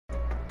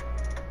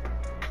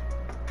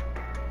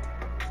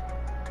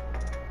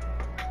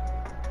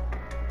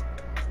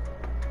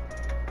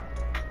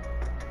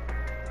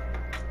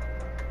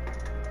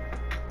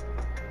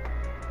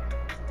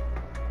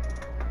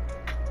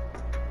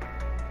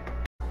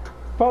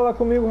Fala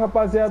comigo,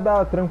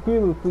 rapaziada,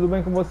 tranquilo? Tudo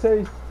bem com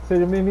vocês?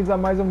 Sejam bem-vindos a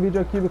mais um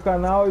vídeo aqui do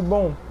canal. E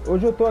bom,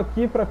 hoje eu tô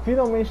aqui para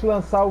finalmente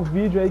lançar o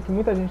vídeo aí que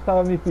muita gente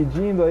estava me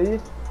pedindo aí,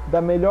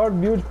 da melhor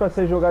build para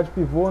ser jogar de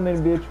pivô no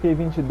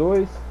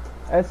NBA2K22.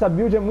 Essa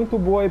build é muito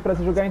boa aí para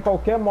se jogar em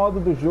qualquer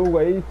modo do jogo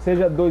aí,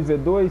 seja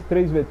 2v2,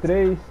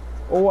 3v3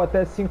 ou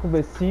até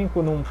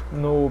 5v5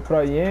 no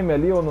Pro IM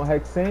ali ou no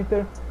Hack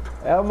Center.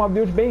 É uma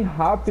build bem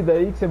rápida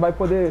aí que você vai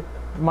poder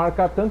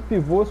marcar tanto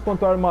pivôs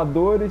quanto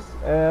armadores,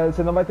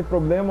 você não vai ter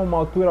problema, uma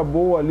altura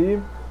boa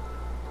ali.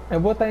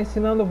 Eu vou estar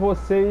ensinando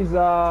vocês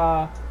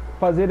a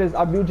fazer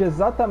a build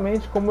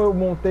exatamente como eu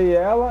montei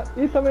ela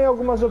e também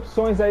algumas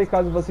opções aí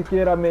caso você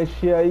queira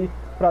mexer aí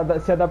para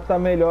se adaptar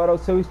melhor ao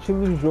seu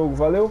estilo de jogo,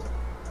 valeu?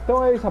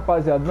 Então é isso,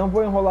 rapaziada, não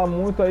vou enrolar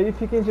muito aí,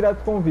 fiquem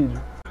direto com o vídeo.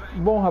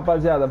 Bom,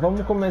 rapaziada,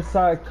 vamos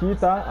começar aqui,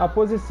 tá? A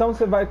posição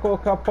você vai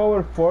colocar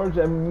Power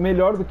Forward, é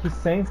melhor do que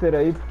Center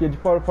aí, porque de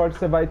Power Forward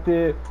você vai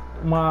ter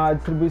uma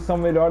distribuição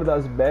melhor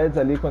das beds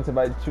ali quando você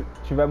vai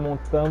estiver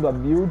montando a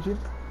build.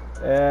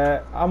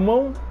 A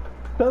mão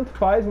tanto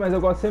faz, mas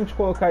eu gosto sempre de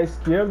colocar à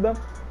esquerda.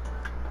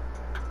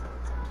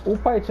 O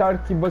pie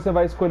chart que você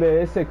vai escolher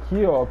é esse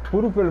aqui, ó,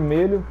 puro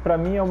vermelho. Pra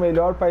mim é o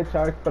melhor pie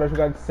chart para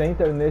jogar de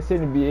Center nesse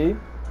NBA.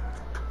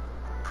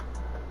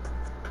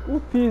 O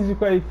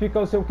físico aí fica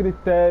ao seu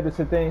critério,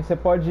 você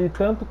pode ir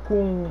tanto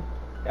com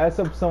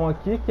essa opção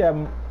aqui, que é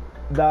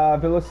da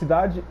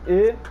velocidade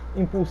e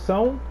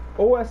impulsão,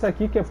 ou essa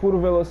aqui que é puro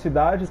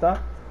velocidade, tá?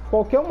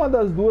 Qualquer uma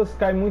das duas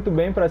cai muito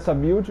bem para essa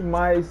build,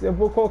 mas eu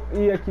vou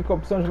ir aqui com a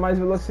opção de mais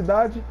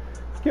velocidade,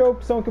 que é a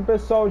opção que o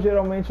pessoal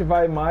geralmente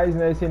vai mais,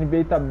 né? Esse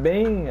NBA tá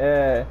bem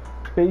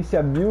pace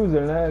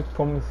abuser, né?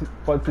 Como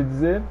pode-se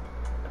dizer.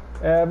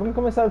 Vamos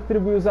começar a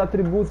distribuir os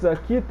atributos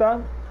aqui, tá?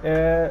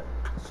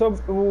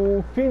 Sobre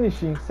o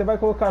finishing, você vai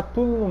colocar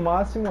tudo no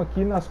máximo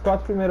aqui nas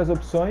 4 primeiras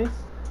opções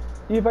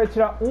e vai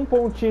tirar um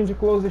pontinho de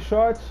close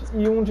shot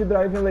e um de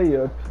drive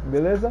layup,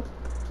 beleza?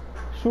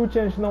 Chute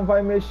a gente não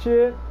vai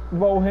mexer,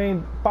 ball hand,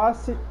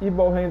 passe e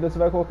ball handle você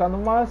vai colocar no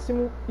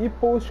máximo e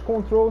post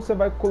control você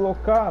vai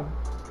colocar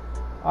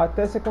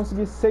até você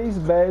conseguir 6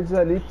 beds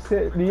ali, que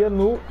seria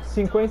no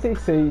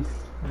 56,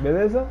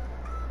 beleza?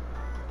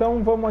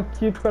 Então vamos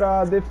aqui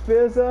para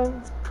defesa,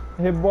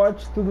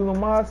 rebote tudo no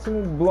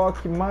máximo,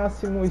 block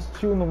máximo,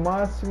 steal no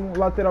máximo,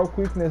 lateral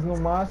quickness no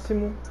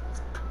máximo,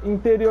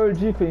 interior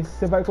defense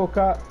você vai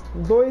colocar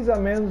 2 a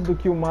menos do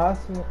que o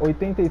máximo,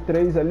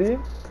 83 ali.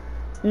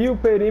 E o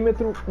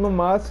perímetro no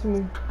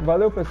máximo.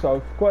 Valeu,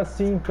 pessoal, ficou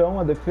assim então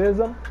a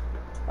defesa.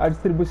 A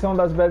distribuição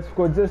das bets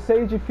ficou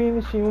 16 de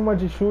finishing, 1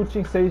 de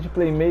shooting, 6 de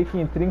playmaking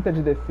e 30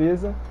 de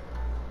defesa.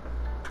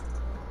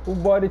 O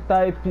body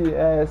type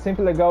é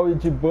sempre legal ir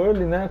de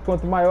burly, né?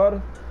 Quanto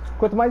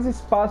mais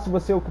espaço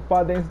você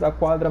ocupar dentro da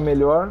quadra,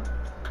 melhor.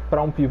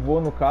 Para um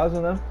pivô no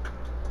caso, né?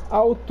 A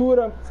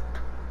altura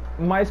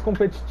mais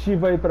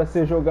competitiva aí para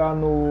se jogar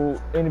no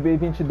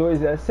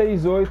NBA22 é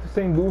 6'8",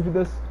 sem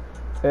dúvidas.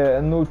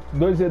 No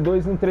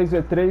 2v2, no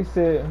 3v3,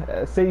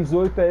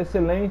 6'8" é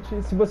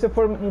excelente. Se você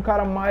for um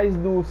cara mais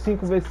do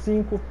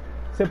 5v5,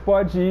 você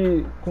pode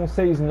ir com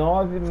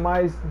 6'9",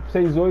 mais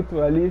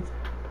 6'8" ali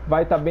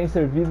vai estar bem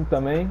servido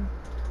também.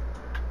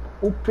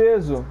 O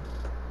peso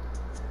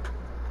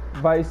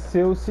vai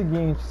ser o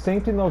seguinte,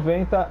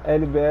 190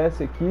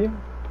 lbs aqui,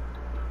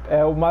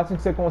 é o máximo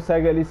que você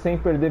consegue ali sem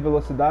perder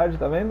velocidade,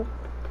 tá vendo?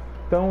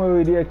 Então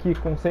eu iria aqui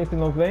com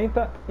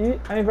 190 e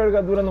a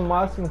envergadura no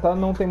máximo, tá?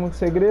 Não tem muito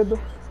segredo.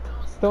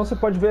 Então você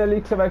pode ver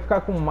ali que você vai ficar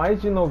com mais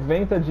de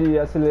 90 de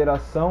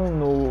aceleração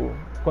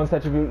quando você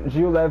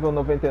atingir o level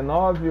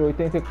 99,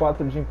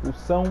 84 de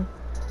impulsão.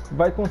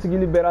 Vai conseguir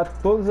liberar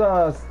todas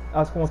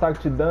as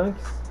contact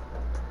dunks.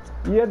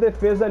 E a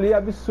defesa ali é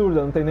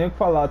absurda, não tem nem o que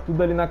falar.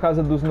 Tudo ali na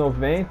casa dos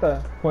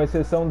 90, com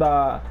exceção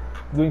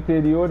do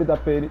interior e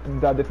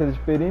da defesa de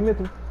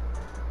perímetro.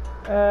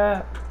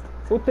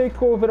 O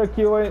takeover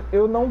aqui,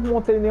 eu não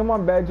montei nenhuma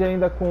badge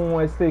ainda com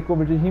esse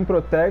takeover de Rim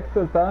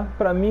Protector, tá?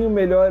 Pra mim o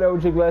melhor é o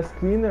de Glass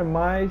Cleaner,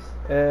 mas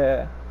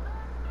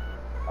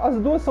as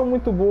duas são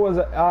muito boas.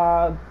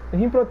 A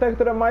Rim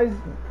Protector é mais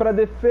pra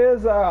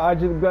defesa, a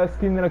de Glass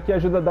Cleaner aqui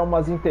ajuda a dar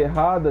umas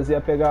enterradas e a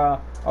pegar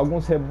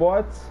alguns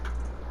rebotes.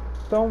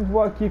 Então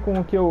vou aqui com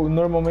o que eu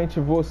normalmente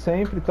vou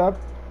sempre, tá?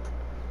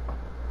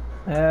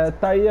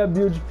 Tá aí a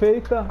build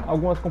feita,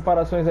 algumas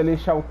comparações ali,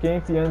 Shao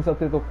Kemp e Giannis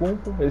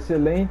Antetokounmpo,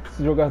 excelentes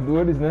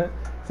jogadores, né?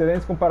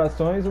 Excelentes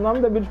comparações. O nome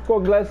da build ficou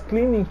Glass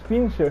Cleaning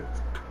Finisher,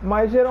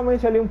 mas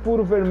geralmente ali um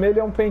puro vermelho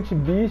é um Paint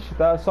Beast,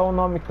 tá? Só o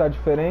nome que tá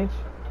diferente.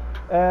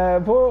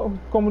 Vou,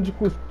 como de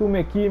costume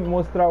aqui,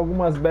 mostrar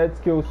algumas bets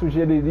que eu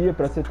sugeriria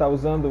para você estar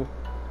usando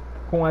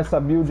com essa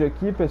build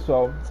aqui,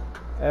 pessoal.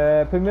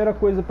 Primeira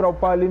coisa, para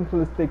upar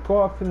Limitless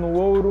Takeoff no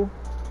ouro,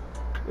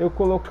 eu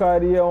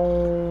colocaria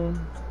um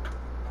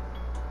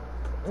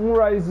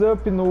Rise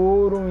Up no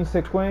ouro em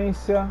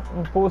sequência,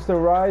 um Poster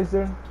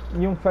Riser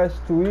e um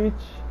Fast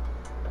Twitch.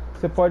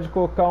 Você pode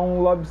colocar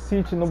um Lob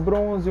City no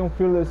bronze, um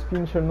Fearless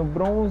Finisher no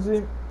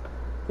bronze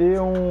e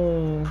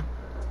um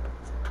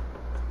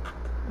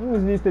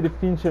Slither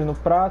Finisher no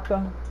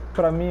prata.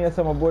 pra mim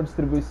essa é uma boa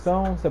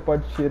distribuição. Você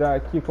pode tirar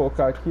aqui e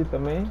colocar aqui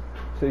também,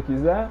 se você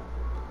quiser.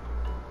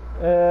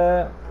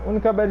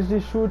 Única badge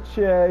de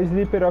chute é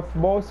Sleeper of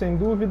Ball, sem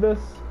dúvidas.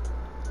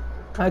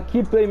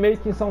 Aqui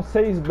Playmaking são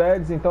 6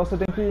 badges, então você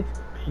tem que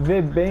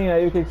ver bem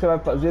aí o que você vai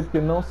fazer, porque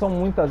não são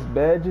muitas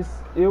badges.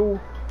 Eu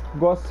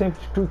gosto sempre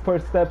de Quick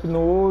First Step no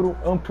ouro,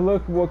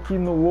 Unpluckable aqui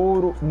no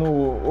ouro,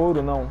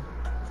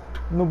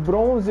 no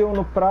bronze ou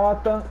no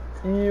prata,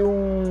 e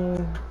um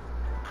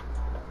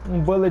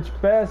Bullet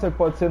Passer,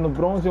 pode ser no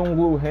bronze ou um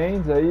Glue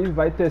Hands, aí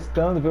vai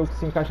testando, ver o que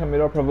se encaixa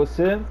melhor pra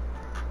você.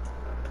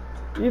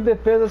 E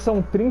defesa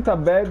são 30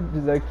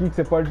 badges aqui que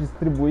você pode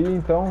distribuir,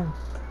 então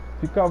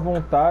fica à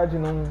vontade,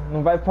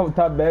 não vai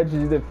faltar badge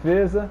de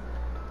defesa.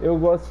 Eu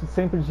gosto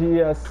sempre de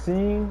ir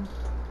assim,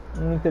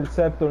 um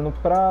Interceptor no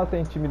prata,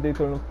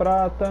 Intimidator no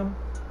prata,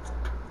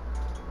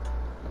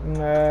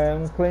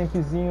 um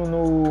Clampzinho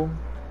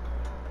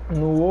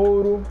no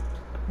ouro,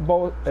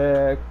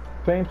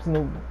 Clamps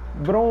no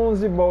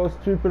bronze, Ball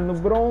Stripper no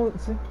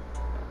bronze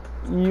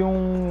e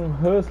um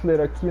Hustler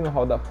aqui no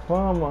Hall da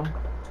Fama.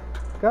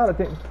 Cara,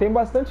 tem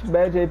bastante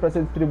badge aí pra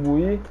você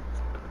distribuir.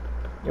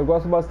 Eu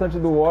gosto bastante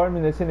do Worm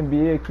nesse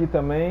NBA aqui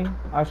também.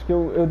 Acho que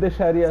eu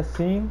deixaria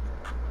assim.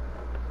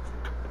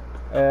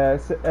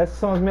 Essas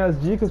são as minhas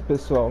dicas,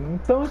 pessoal.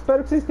 Então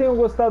espero que vocês tenham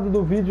gostado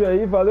do vídeo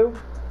aí, valeu?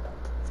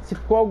 Se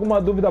ficou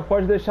alguma dúvida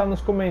pode deixar nos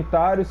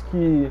comentários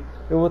que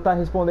eu vou estar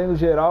respondendo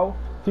geral.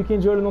 Fiquem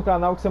de olho no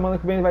canal que semana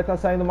que vem vai estar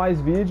saindo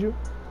mais vídeo.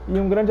 E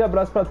um grande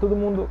abraço para todo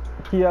mundo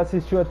que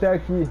assistiu até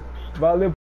aqui. Valeu!